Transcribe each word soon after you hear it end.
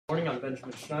Morning, I'm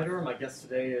Benjamin Schneider. My guest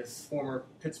today is former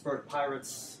Pittsburgh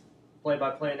Pirates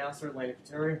play-by-play announcer Lanny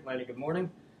Frattare. Lanny, good morning.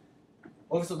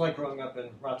 What was it like growing up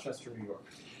in Rochester, New York?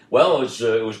 Well,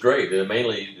 it was great,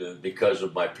 mainly because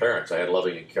of my parents. I had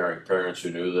loving and caring parents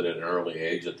who knew that at an early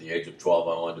age, at the age of 12,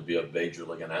 I wanted to be a major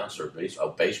league announcer, a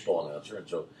baseball announcer. And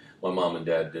so my mom and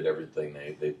dad did everything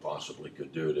they possibly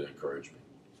could do to encourage me.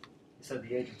 You said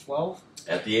the age of 12?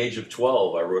 At the age of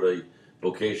 12, I wrote a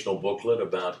vocational booklet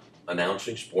about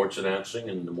announcing, sports announcing,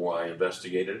 and the more I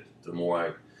investigated it, the more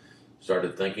I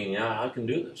started thinking, yeah, I can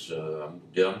do this. I'm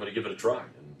going to give it a try.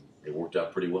 And it worked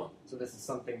out pretty well. So this is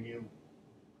something you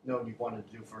wanted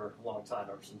to do for a long time,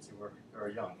 ever since you were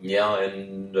very young. Yeah,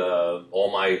 and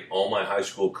all my high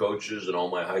school coaches and all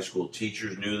my high school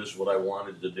teachers knew this is what I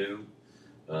wanted to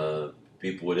do.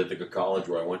 People at Ithaca College,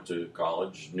 where I went to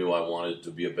college, knew I wanted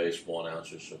to be a baseball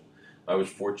announcer. So I was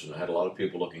fortunate. I had a lot of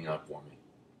people looking out for me.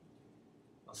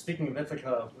 Well, speaking of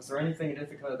Ithaca, was there anything at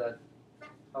Ithaca that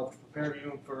helped prepare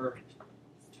you for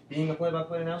being a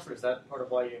play-by-play announcer? Is that part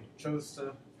of why you chose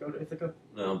to go to Ithaca?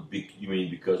 No, you mean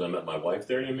because I met my wife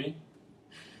there, you mean?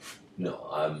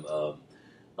 No,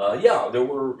 yeah, there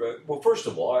were, well, first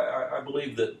of all, I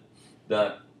believe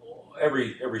that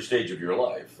every stage of your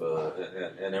life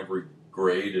and every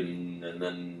grade and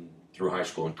then through high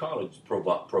school and college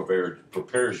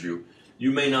prepares you.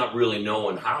 You may not really know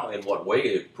in what way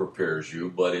it prepares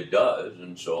you, but it does.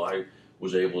 And so I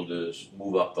was able to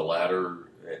move up the ladder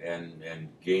and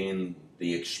gain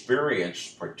the experience,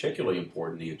 particularly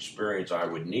important, the experience I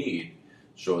would need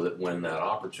so that when that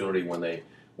opportunity,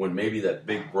 when maybe that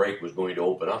big break was going to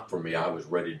open up for me, I was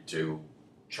ready to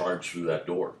charge through that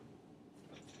door.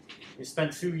 You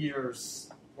spent 2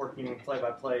 years working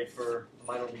play-by-play for a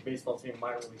minor league baseball team,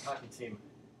 minor league hockey team.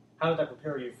 How did that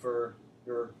prepare you for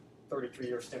your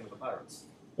 33-year stint with the Pirates?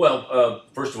 Well,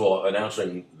 first of all,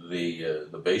 announcing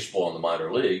the baseball in the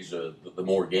minor leagues, the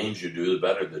more games you do, the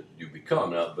better that you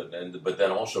become. But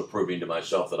then also proving to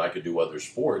myself that I could do other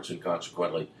sports, and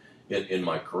consequently, in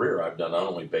my career, I've done not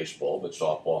only baseball but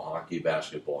softball, hockey,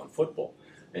 basketball, and football.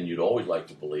 And you'd always like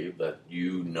to believe that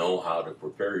you know how to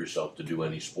prepare yourself to do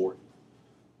any sport.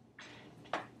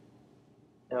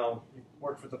 Now, you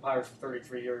worked with the Pirates for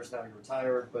 33 years. Now you're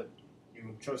retired, but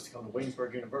you chose to come to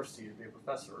Waynesburg University to be a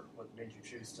professor. What made you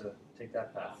choose to take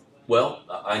that path? Well,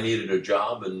 I needed a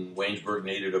job, and Waynesburg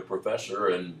needed a professor,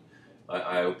 and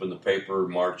I opened the paper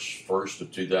March 1st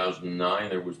of 2009.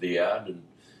 There was the ad, and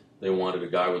they wanted a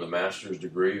guy with a master's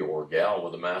degree or a gal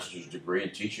with a master's degree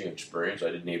and teaching experience. I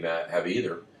didn't even have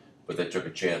either, but they took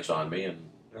a chance on me,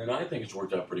 and I think it's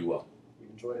worked out pretty well. You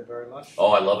enjoyed it very much?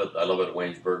 Oh, I love it. I love it at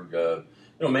Waynesburg.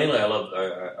 Mainly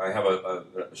I have a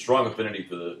strong affinity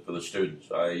for the students.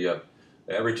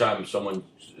 Every time someone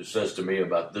says to me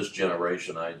about this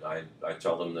generation, I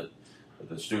tell them that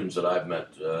the students that I've met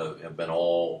have been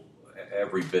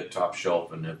every bit top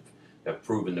shelf and have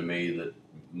proven to me that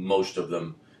most of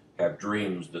them have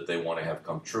dreams that they want to have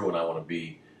come true, and I want to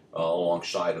be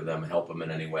alongside of them and help them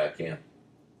in any way I can.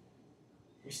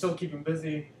 You still keep them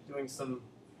busy doing some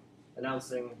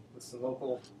announcing with some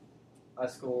local high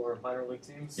school or minor league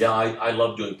teams? Yeah, I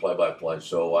love doing play-by-play,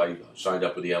 so I signed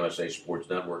up with the MSA Sports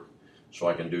Network so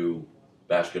I can do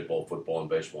basketball, football, and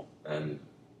baseball, and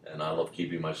I love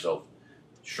keeping myself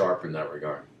sharp in that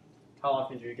regard. How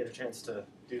often do you get a chance to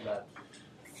do that?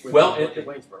 Well,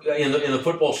 in the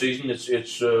football season,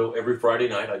 it's every Friday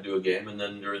night I do a game, and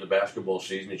then during the basketball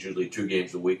season, it's usually 2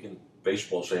 games a week, and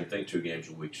baseball, same thing, 2 games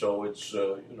a week. So it's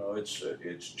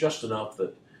just enough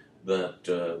that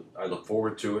I look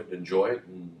forward to it, enjoy it,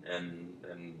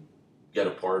 and get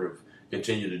a part of,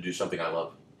 continue to do something I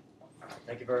love.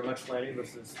 Thank you very much, Lanny.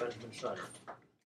 This is Benjamin Schneider.